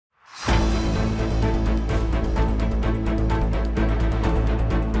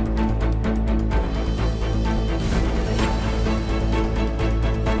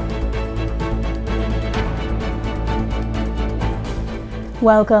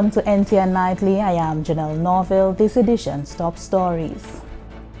Welcome to NTN Nightly. I am Janelle Norville. This edition's top stories.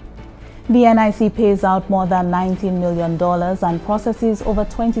 The NIC pays out more than $19 million and processes over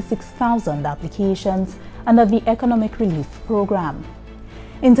 26,000 applications under the Economic Relief Program.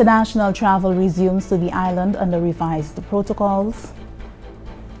 International travel resumes to the island under revised protocols.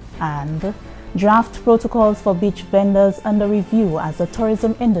 And draft protocols for beach vendors under review as the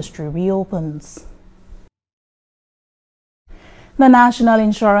tourism industry reopens. The National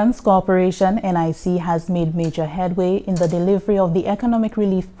Insurance Corporation, NIC, has made major headway in the delivery of the Economic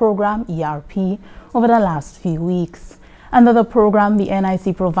Relief Program, ERP, over the last few weeks. Under the program, the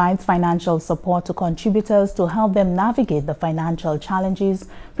NIC provides financial support to contributors to help them navigate the financial challenges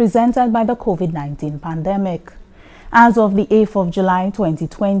presented by the COVID-19 pandemic. As of the 8th of July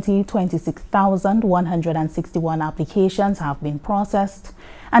 2020, 26,161 applications have been processed,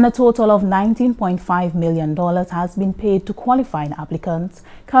 and a total of $19.5 million has been paid to qualifying applicants,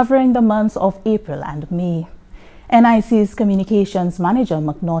 covering the months of April and May. NIC's Communications Manager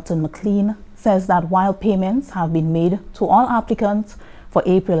McNaughton McLean says that while payments have been made to all applicants for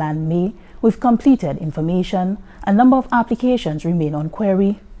April and May with completed information, a number of applications remain on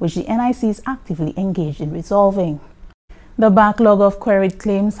query, which the NIC is actively engaged in resolving. The backlog of queried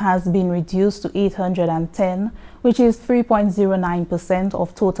claims has been reduced to 810, which is 3.09%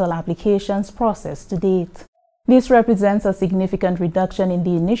 of total applications processed to date. This represents a significant reduction in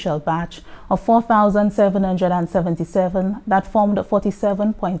the initial batch of 4,777 that formed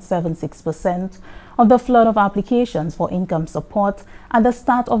 47.76% of the flood of applications for income support at the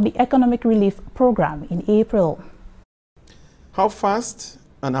start of the Economic Relief Program in April. How fast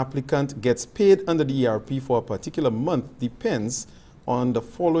an applicant gets paid under the ERP for a particular month depends on the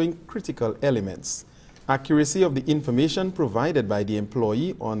following critical elements: accuracy of the information provided by the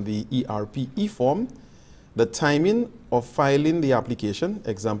employee on the ERP e-form, the timing of filing the application,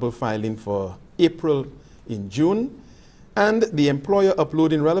 example filing for April in June, and the employer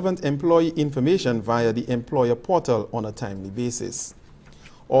uploading relevant employee information via the employer portal on a timely basis.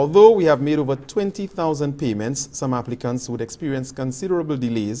 Although we have made over 20,000 payments, some applicants would experience considerable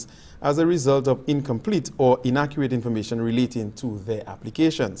delays as a result of incomplete or inaccurate information relating to their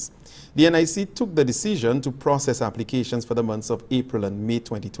applications. The NIC took the decision to process applications for the months of April and May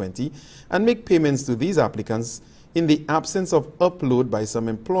 2020 and make payments to these applicants in the absence of upload by some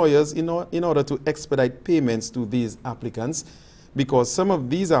employers in order to expedite payments to these applicants, because some of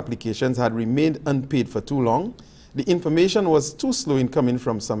these applications had remained unpaid for too long. The information was too slow in coming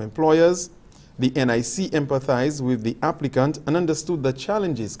from some employers. The NIC empathized with the applicant and understood the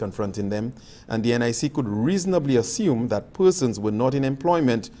challenges confronting them, and the NIC could reasonably assume that persons were not in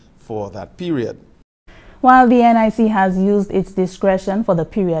employment for that period. While the NIC has used its discretion for the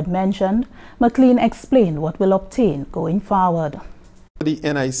period mentioned, McLean explained what will obtain going forward. The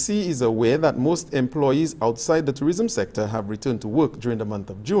NIC is aware that most employees outside the tourism sector have returned to work during the month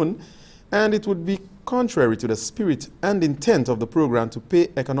of June, and it would be contrary to the spirit and intent of the program to pay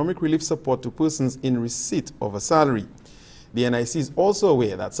economic relief support to persons in receipt of a salary. The NIC is also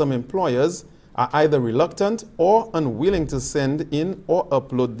aware that some employers are either reluctant or unwilling to send in or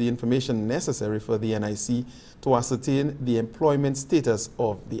upload the information necessary for the NIC to ascertain the employment status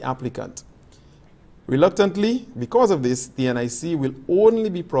of the applicant. Reluctantly, because of this, the NIC will only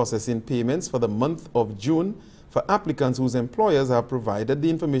be processing payments for the month of June for applicants whose employers have provided the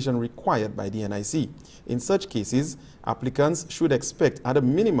information required by the NIC. In such cases, applicants should expect at a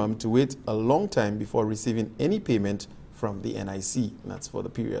minimum to wait a long time before receiving any payment from the NIC. That's for the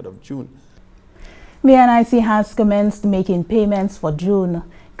period of June. The NIC has commenced making payments for June.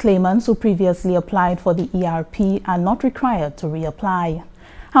 Claimants who previously applied for the ERP are not required to reapply.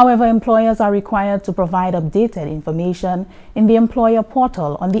 However, employers are required to provide updated information in the employer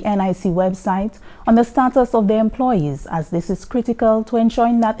portal on the NIC website on the status of their employees, as this is critical to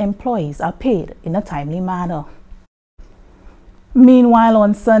ensuring that employees are paid in a timely manner. Meanwhile,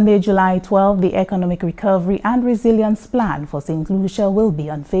 on Sunday, July 12, the Economic Recovery and Resilience Plan for St. Lucia will be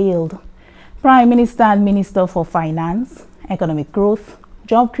unveiled. Prime Minister and Minister for Finance, Economic Growth,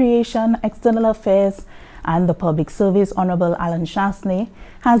 Job Creation, External Affairs, and the Public Service, Honorable Alan Chasney,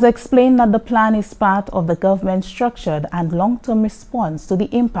 has explained that the plan is part of the government's structured and long-term response to the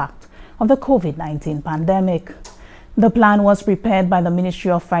impact of the COVID-19 pandemic. The plan was prepared by the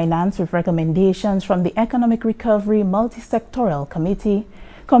Ministry of Finance with recommendations from the Economic Recovery Multi-Sectoral Committee,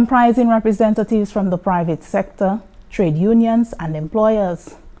 comprising representatives from the private sector, trade unions, and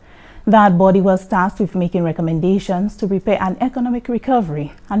employers. That body was tasked with making recommendations to prepare an economic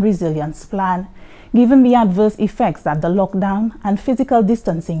recovery and resilience plan, given the adverse effects that the lockdown and physical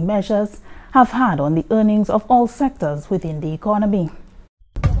distancing measures have had on the earnings of all sectors within the economy.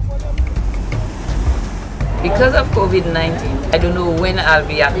 Because of COVID-19, I don't know when I'll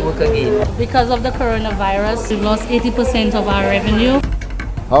be at work again. Because of the coronavirus, we've lost 80% of our revenue.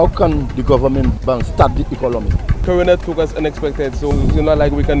 How can the government start the economy? Corona took us unexpected, so it's not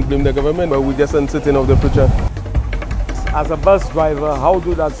like we can blame the government, but we're just uncertain of the future. As a bus driver, how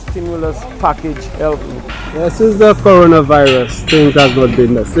do that stimulus package help you? Since the coronavirus, things have not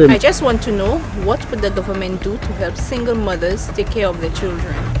been the same. I just want to know, what would the government do to help single mothers take care of their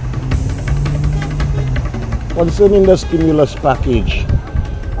children? Concerning the stimulus package,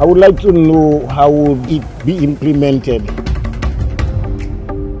 I would like to know how would it be implemented.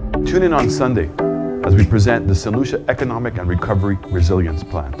 Tune in on Sunday as we present the St. Lucia Economic and Recovery Resilience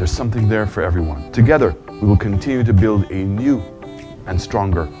Plan. There's something there for everyone. Together, we will continue to build a new and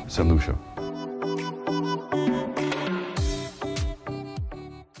stronger St. Lucia.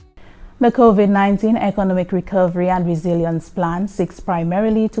 The COVID-19 Economic Recovery and Resilience Plan seeks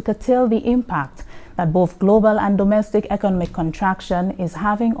primarily to curtail the impact that both global and domestic economic contraction is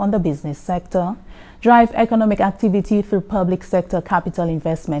having on the business sector, drive economic activity through public sector capital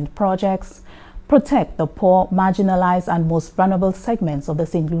investment projects, protect the poor, marginalized, and most vulnerable segments of the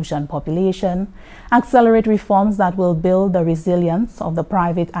St. Lucian population, accelerate reforms that will build the resilience of the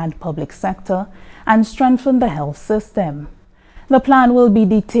private and public sector, and strengthen the health system. The plan will be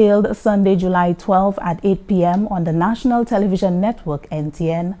detailed Sunday, July 12 at 8 p.m. on the national television network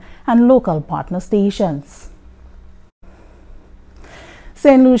NTN and local partner stations.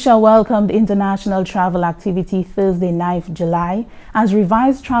 St. Lucia welcomed international travel activity Thursday, 9th July, as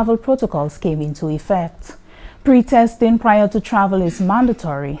revised travel protocols came into effect. Pre-testing prior to travel is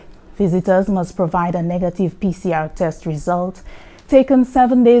mandatory. Visitors must provide a negative PCR test result taken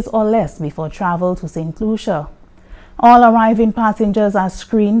 7 days or less before travel to St. Lucia. All arriving passengers are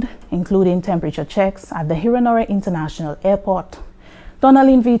screened, including temperature checks at the Hiranore International Airport.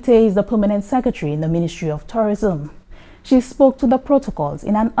 Donalyn Vite is the Permanent Secretary in the Ministry of Tourism. She spoke to the protocols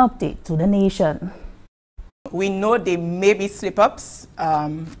in an update to the nation. We know there may be slip-ups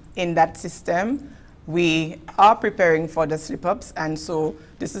in that system. We are preparing for the slip-ups, and so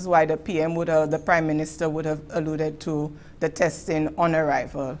this is why the Prime Minister would have alluded to the testing on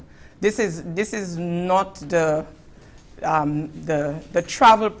arrival. This is not the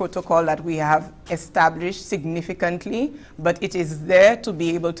travel protocol that we have established significantly, but it is there to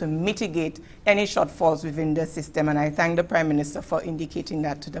be able to mitigate any shortfalls within the system, and I thank the Prime Minister for indicating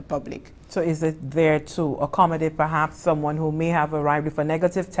that to the public. So is it there to accommodate perhaps someone who may have arrived with a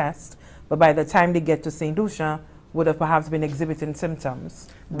negative test, but by the time they get to St. Lucia, would have perhaps been exhibiting symptoms?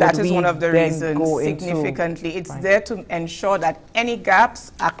 That is one of the reasons, significantly. It's there to ensure that any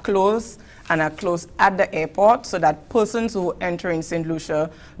gaps are closed and are closed at the airport, so that persons who enter in St. Lucia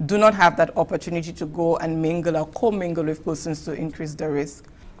do not have that opportunity to go and mingle or commingle with persons to increase the risk.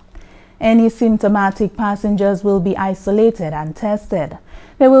 Any symptomatic passengers will be isolated and tested.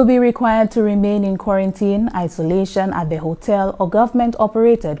 They will be required to remain in quarantine, isolation at the hotel or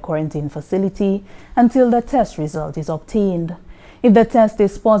government-operated quarantine facility until the test result is obtained. If the test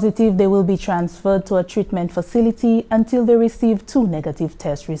is positive, they will be transferred to a treatment facility until they receive 2 negative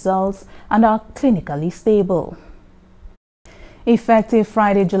test results and are clinically stable. Effective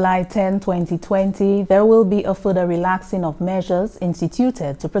Friday, July 10, 2020, there will be a further relaxing of measures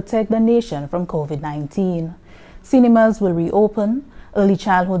instituted to protect the nation from COVID-19. Cinemas will reopen. Early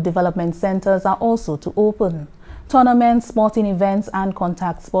childhood development centers are also to open. Tournaments, sporting events, and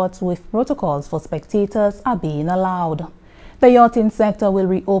contact sports with protocols for spectators are being allowed. The yachting sector will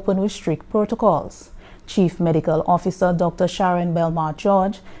reopen with strict protocols. Chief Medical Officer Dr. Sharon Belmar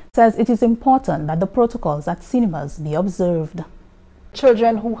George says it is important that the protocols at cinemas be observed.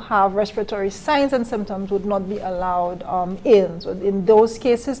 Children who have respiratory signs and symptoms would not be allowed in. So in those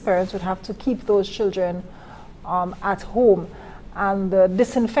cases, parents would have to keep those children at home. And the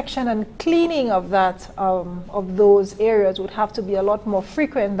disinfection and cleaning of those areas would have to be a lot more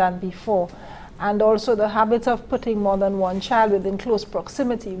frequent than before. And also the habit of putting more than one child within close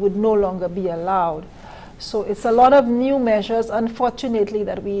proximity would no longer be allowed. So it's a lot of new measures, unfortunately,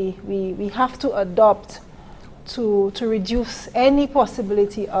 that we have to adopt to reduce any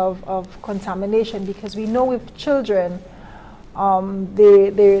possibility of contamination, because we know with children,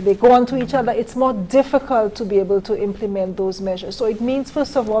 they go on to each other. It's more difficult to be able to implement those measures. So it means,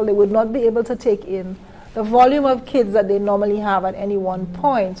 first of all, they would not be able to take in the volume of kids that they normally have at any one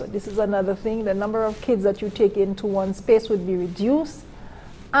point. So this is another thing. The number of kids that you take into one space would be reduced,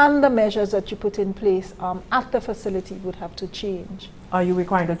 and the measures that you put in place at the facility would have to change. Are you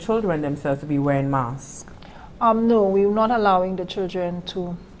requiring the children themselves to be wearing masks? No, we're not allowing the children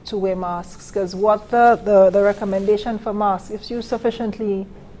to wear masks, because what the recommendation for masks, if you're sufficiently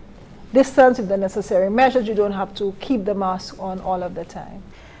distance with the necessary measures. You don't have to keep the mask on all of the time.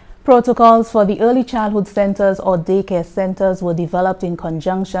 Protocols for the early childhood centers or daycare centers were developed in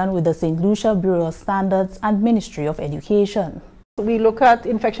conjunction with the St. Lucia Bureau of Standards and Ministry of Education. We look at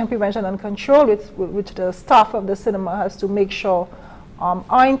infection prevention and control, which the staff of the cinema has to make sure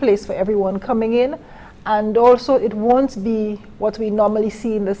are in place for everyone coming in. And also it won't be what we normally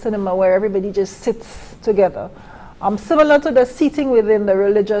see in the cinema where everybody just sits together. Similar to the seating within the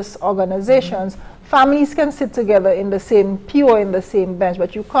religious organizations, families can sit together in the same pew or in the same bench,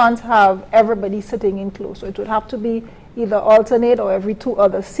 but you can't have everybody sitting in close. So it would have to be either alternate or every 2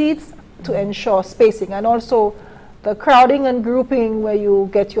 other seats to ensure spacing. And also the crowding and grouping where you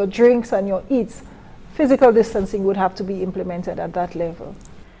get your drinks and your eats, physical distancing would have to be implemented at that level.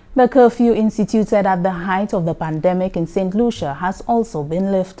 The curfew instituted at the height of the pandemic in St. Lucia has also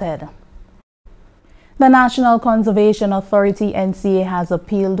been lifted. The National Conservation Authority (NCA) has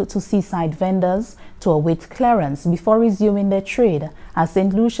appealed to seaside vendors to await clearance before resuming their trade as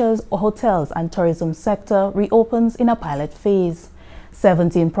St. Lucia's hotels and tourism sector reopens in a pilot phase.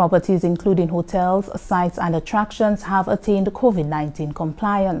 17 properties including hotels, sites and attractions have attained COVID-19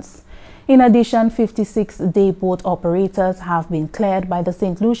 compliance. In addition, 56 day boat operators have been cleared by the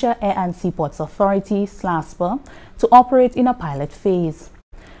St. Lucia Air and Seaports Authority (SLASPA) to operate in a pilot phase.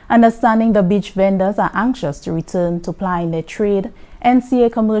 Understanding the beach vendors are anxious to return to plying their trade,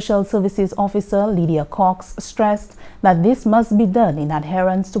 NCA Commercial Services Officer Lydia Cox stressed that this must be done in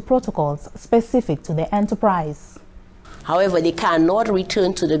adherence to protocols specific to their enterprise. However, they cannot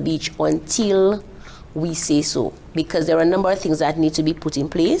return to the beach until we say so, because there are a number of things that need to be put in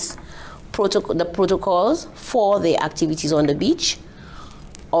place. The protocols for the activities on the beach.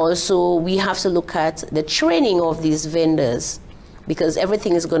 Also, we have to look at the training of these vendors, because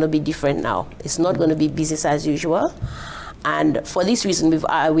everything is going to be different now. It's not going to be business as usual. And for this reason,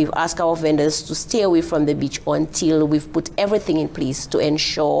 we've asked our vendors to stay away from the beach until we've put everything in place to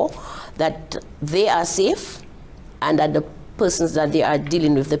ensure that they are safe and that the persons that they are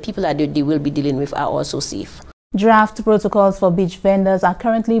dealing with, the people that they will be dealing with, are also safe. Draft protocols for beach vendors are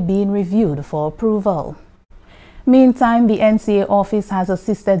currently being reviewed for approval. Meantime, the NCA office has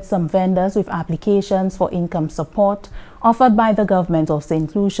assisted some vendors with applications for income support offered by the government of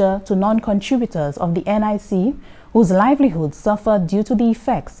St. Lucia to non-contributors of the NIC whose livelihoods suffered due to the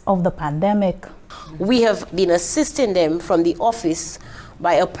effects of the pandemic. We have been assisting them from the office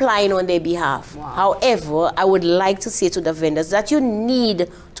by applying on their behalf. Wow. However, I would like to say to the vendors that you need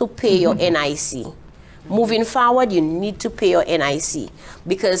to pay your NIC. Moving forward, you need to pay your NIC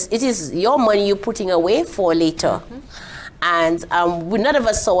because it is your money you're putting away for later. And we none of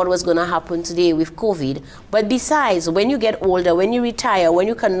us saw what was going to happen today with COVID. But besides, when you get older, when you retire, when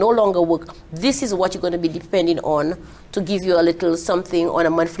you can no longer work, this is what you're going to be depending on to give you a little something on a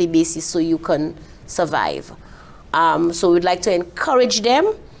monthly basis so you can survive. So we'd like to encourage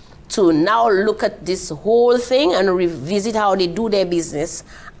them to now look at this whole thing and revisit how they do their business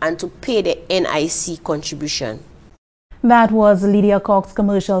and to pay the NIC contribution. That was Lydia Cox,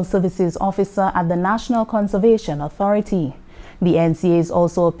 Commercial Services Officer at the National Conservation Authority. The NCA is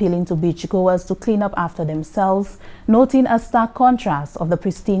also appealing to beachgoers to clean up after themselves, noting a stark contrast of the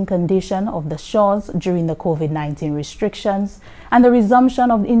pristine condition of the shores during the COVID-19 restrictions and the resumption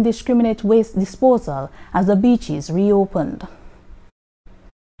of indiscriminate waste disposal as the beaches reopened.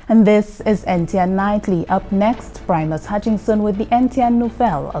 And this is NTN Nightly. Up next, Primus Hutchinson with the NTN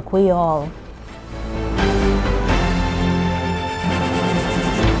Nouvelle à Creole.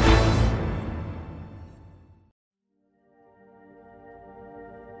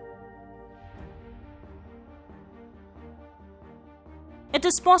 It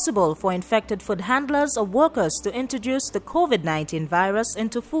is possible for infected food handlers or workers to introduce the COVID-19 virus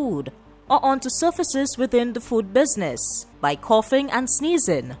into food or onto surfaces within the food business by coughing and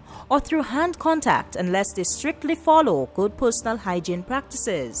sneezing or through hand contact unless they strictly follow good personal hygiene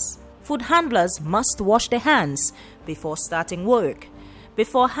practices. Food handlers must wash their hands before starting work,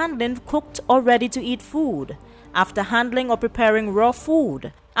 before handling cooked or ready-to-eat food, after handling or preparing raw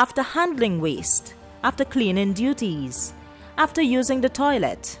food, after handling waste, after cleaning duties, after using the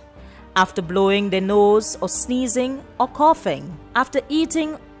toilet, after blowing their nose or sneezing or coughing, after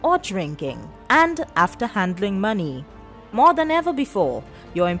eating or drinking, and after handling money. More than ever before,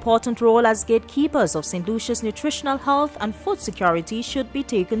 your important role as gatekeepers of St. Lucia's nutritional health and food security should be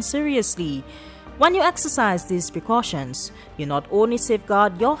taken seriously. When you exercise these precautions, you not only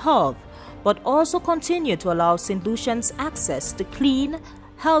safeguard your health, but also continue to allow St. Lucians access to clean,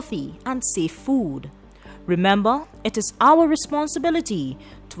 healthy, and safe food. Remember, it is our responsibility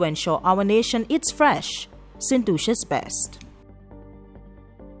to ensure our nation eats fresh, St. Lucia's best.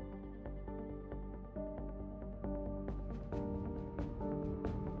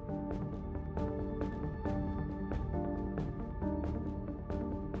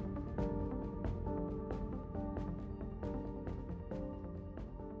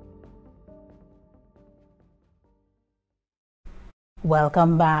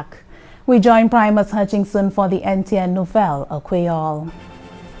 Welcome back. We join Primus Hutchinson for the NTN Nouvelle à Creole.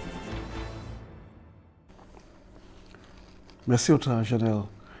 Merci autant, Janelle.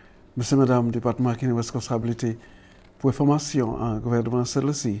 Monsieur, Madame, département qui a une responsabilité pour information en gouvernement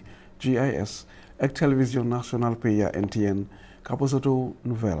celle-ci, GIS, et télévision nationale pays NTN, qui a posé une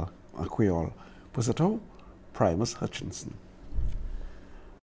nouvelle en créole. Pour ce temps, Primus Hutchinson.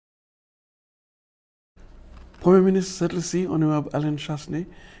 Premier ministre celle-ci, honorable Alain Chastanet,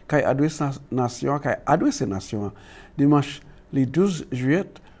 qui a adressé nation dimanche le 12 juillet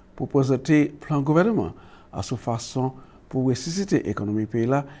pour présenter plan gouvernement à sa façon pour ressusciter l'économie pays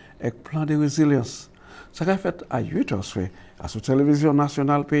là avec plan de résilience. Ça a fait à 8 heures à la télévision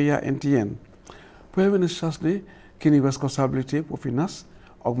nationale pays NTN. Premier ministre Chastanet qui a une responsabilité pour finance,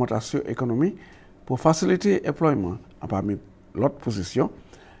 augmentation économique, pour faciliter l'employement parmi l'autre position,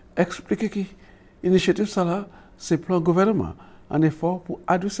 expliquer que l'initiative ça là, c'est plan gouvernement, un effort pour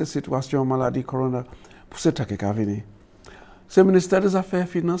adresser cette situation maladie corona pour cette année qui venir. C'est le ministère des Affaires et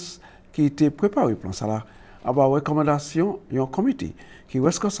Finances qui a été préparé plan ça là, avoir recommandation d'un comité qui est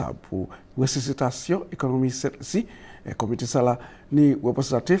responsable pour ressuscitation économique celle-ci, et comité ça là, ni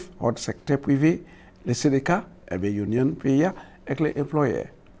représentatif du secteur privé, les syndicats, et bien union pays avec les employeurs.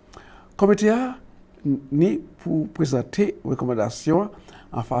 Comité a ni pour présenter recommandations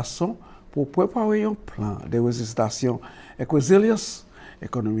en façon pour préparer un plan de résistance et résilience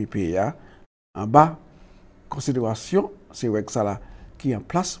économique pays en bas considération c'est ça qui est en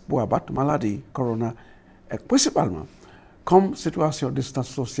place pour abattre la maladie corona et principalement comme situation de distance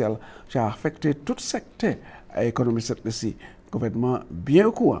sociale qui a affecté tout secteur à l'économie cette ci gouvernement bien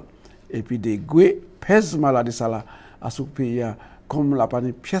au courant et puis des gros pèse maladie ça là à ce pays comme la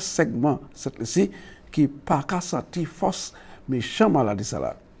panne pièce segment cette ci qui pas qu'à sentir force méchant maladie ça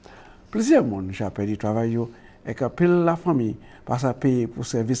là. Plusieurs monde j'ai perdu travail et que la famille passe à payer pour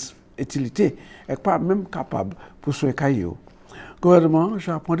services utilité et pas même capable pour soins caillou. Le gouvernement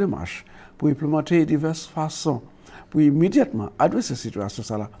j'ai pris des marches pour implémenter diverses façons pour immédiatement adresser cette situation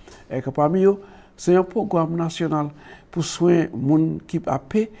ça là et que parmi eux c'est un programme national pour soins monde qui a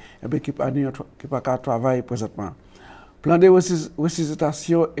payé et bien qui pas travailler présentement. Plan de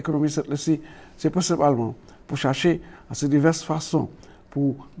ressuscitation économique c'est principalement pour chercher à ces diverses façons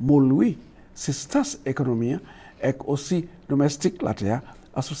pour mollir assistance économique et aussi domestique la terre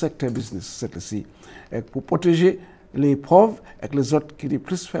à ce secteur business celle-ci et pour protéger les pauvres et les autres qui ont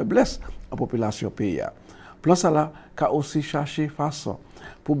plus faiblesse en population pays. Plan ça là qu'a aussi cherché façon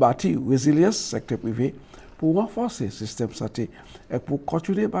pour bâtir résilience secteur privé pour renforcer le système santé et pour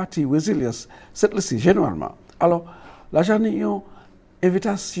continuer à bâtir résilience celle-ci généralement. Alors la journée une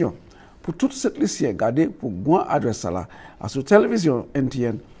invitation pour toute cette liste garder pour moi adresse là à la télévision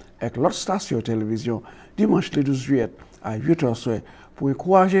NTN avec l'autre station de télévision dimanche le 12 juillet à 8h pour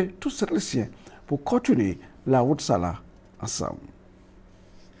encourager toute cette liste pour continuer la route ça là ensemble.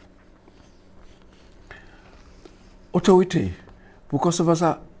 Autorité pour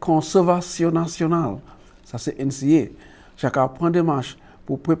conservation nationale, ça c'est NCA, chacun prend des marches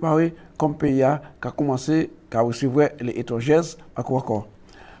pour préparer comme pays qui a commencé à recevoir les étrangers à quoi.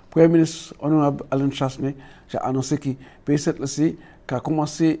 Premier ministre honorable Alain Chastanet a annoncé que le pays ci a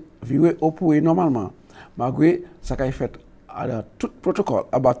commencé à vivre au pouvoir normalement, malgré ce qu'il a fait à tout protocole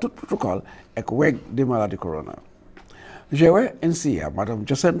et règle des maladies corona. J'ai vu NCA, Mme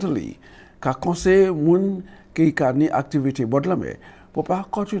Jacinthe Lee, qui a conseillé les gens qui ont une activité de la mer pour ne pas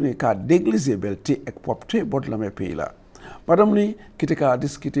continuer à dégliser belté et propreté de la mer pays là. Mme Lee, qui a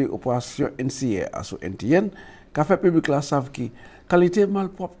discuté l'opération NCA à son NTN, qui a fait public la savent que qualité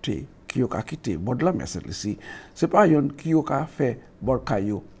malpropreté qui a quitté de la mer celle-ci, ce n'est pas un qui a fait bord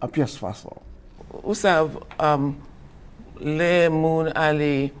caillou en pièce façon. Vous savez, les gens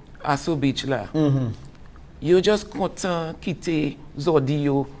aller à ce beach là, ils juste content quitter Zodi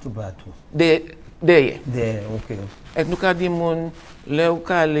derrière. Ok. Et nous avons dit les gens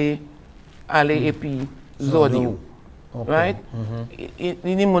aller et puis Zodi. Right? Il y a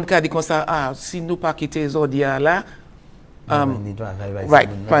des gens qui disent comme ça, si nous pas quitter Zodi là, right,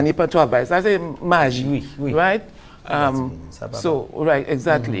 pas pas travail. Ça c'est magie. Right? So, right,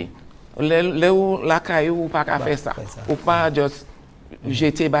 exactly. La caillou ou pas qu'à faire ça. Ou pas juste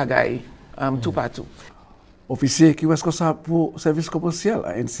jeter bagaille tout partout. Officier qui est responsable pour le service commercial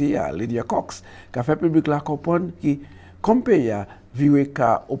à NCA, Lydia Cox, qui a fait public la comprendre que comme pays a vu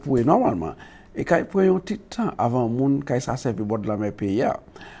qu'à opérer normalement et qu'il prend un petit temps avant le monde qui a servi de la mer pays.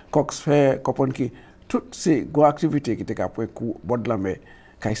 Cox fait comprendre que toutes ces grosses activités qui étaient après coup de la mer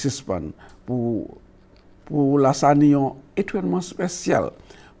qui suspendent pour la sanion étonnamment spécial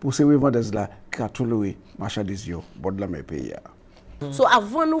pour ces revendeuses là qui ont toléré marchandises de la mer pays. So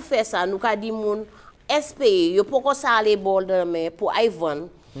avant nous faire ça, nous ka di moun espérer yo poko sa aller bord de mer pour Ivan.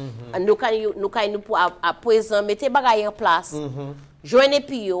 Nous ka pour à présent mettre bagay en place. Joindre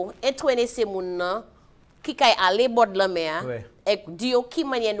puis yo entraîner ces moun nan qui kay aller bord de la mer et di yo qui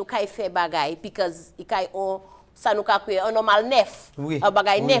manière nous kay faire bagay because il kay on ça nous ka créer un normal neuf un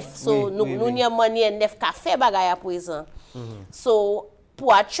bagay neuf so nous n'y manière neuf ka faire bagay à présent. So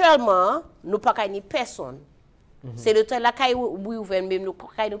pour actuellement nous pas kay ni personne. C'est le temps là kay ouvert même nous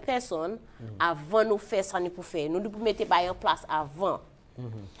kay nous personne avant nous faire ça nous pour faire nous pour mettre bagay en place avant.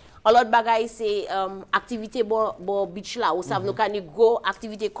 Alors bagay c'est activité bon beach là où ça nous kan go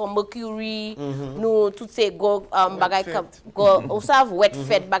activité comme Mercury nous toutes ces go bagay comme on savent wet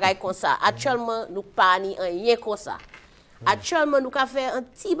fête bagay comme ça actuellement nous pas ni rien comme ça actuellement nous ka faire un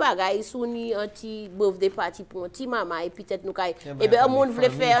petit bagay sou ni un petit birthday party pour un petit maman et peut-être nous kay et ben on voulait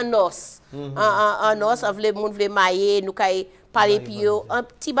faire un noce un noce on voulait monde voulait marier nous kay parler puis un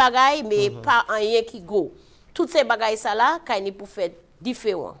petit bagay mais pas rien qui go toutes ces bagay ça là kay ni pour faire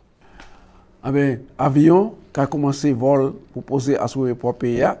différent. Ah ben, avion qui a commencé vol pour poser à ce pour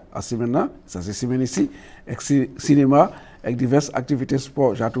pays à Simena, ça c'est Simena ici, avec cinéma, avec diverses activités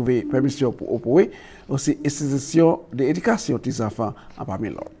sport, j'ai trouvé permission pour opérer, aussi institution d'éducation des enfants en parmi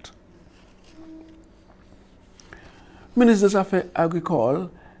l'autre. Le ministre des Affaires agricoles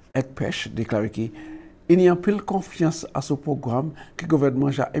et pêche déclaré qu'il y a peu de confiance à ce programme que le gouvernement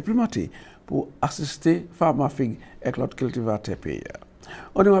a implémenté pour assister les femmes avec l'autre cultivateur pays.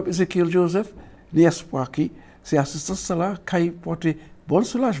 On a Ezekiel Joseph, l'espoir qui c'est assistance là qui porte bon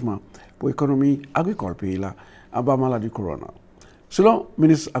soulagement pour l'économie agricole pays là en bas maladie corona. Selon le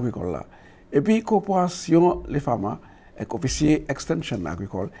ministre agricole là, et puis coopération les femmes et officiers extension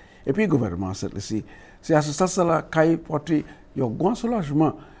agricole et puis gouvernement c'est assistance là qui porte un bon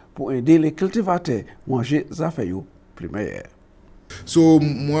soulagement pour aider les cultivateurs manger des affaires primaires. So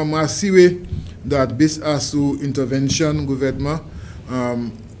moi assuré that based on intervention gouvernement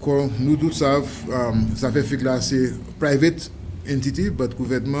nous tous savons ça fait que c'est private entity but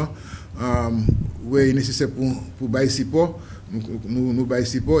gouvernement ouais nécessaire pour bailler support nous bailler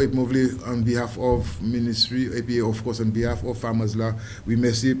support et nous on behalf of ministry et puis of course on behalf of farmers là we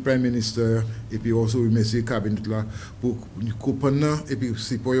merci prime minister et puis also we merci cabinet là pour comprendre et puis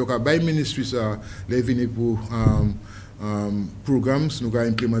support yo ka bailler ministry ça les venir pour programmes nous ga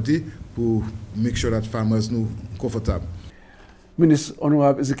implémenter pour make sure that farmers nous comfortable. Ministre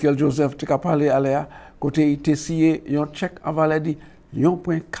honorable Ezekiel Joseph te parlé à l'air côté il signé un chèque en valeur de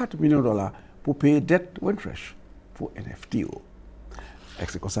 1,4 million de dollars pour payer dette Windfresh pour NFTO. Et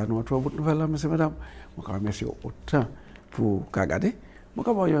c'est comme ça nous avons votre nouvelle là, messieurs et mesdames. Je vous remercie autant pour regarder. Je vous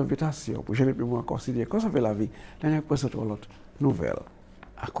avoir une invitation pour jeune people considérer comment ça fait la vie. Dernière présenter l'autre nouvelle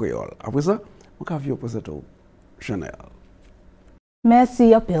à créole. Après ça, je vous présenter Chanel.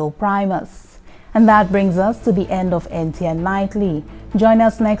 Merci, Appeal Primus. And that brings us to the end of NTN Nightly. Join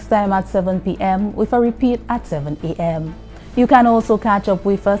us next time at 7 p.m. with a repeat at 7 a.m. You can also catch up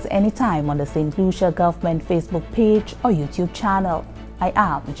with us anytime on the St. Lucia Government Facebook page or YouTube channel. I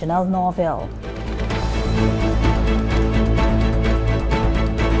am Janelle Norville.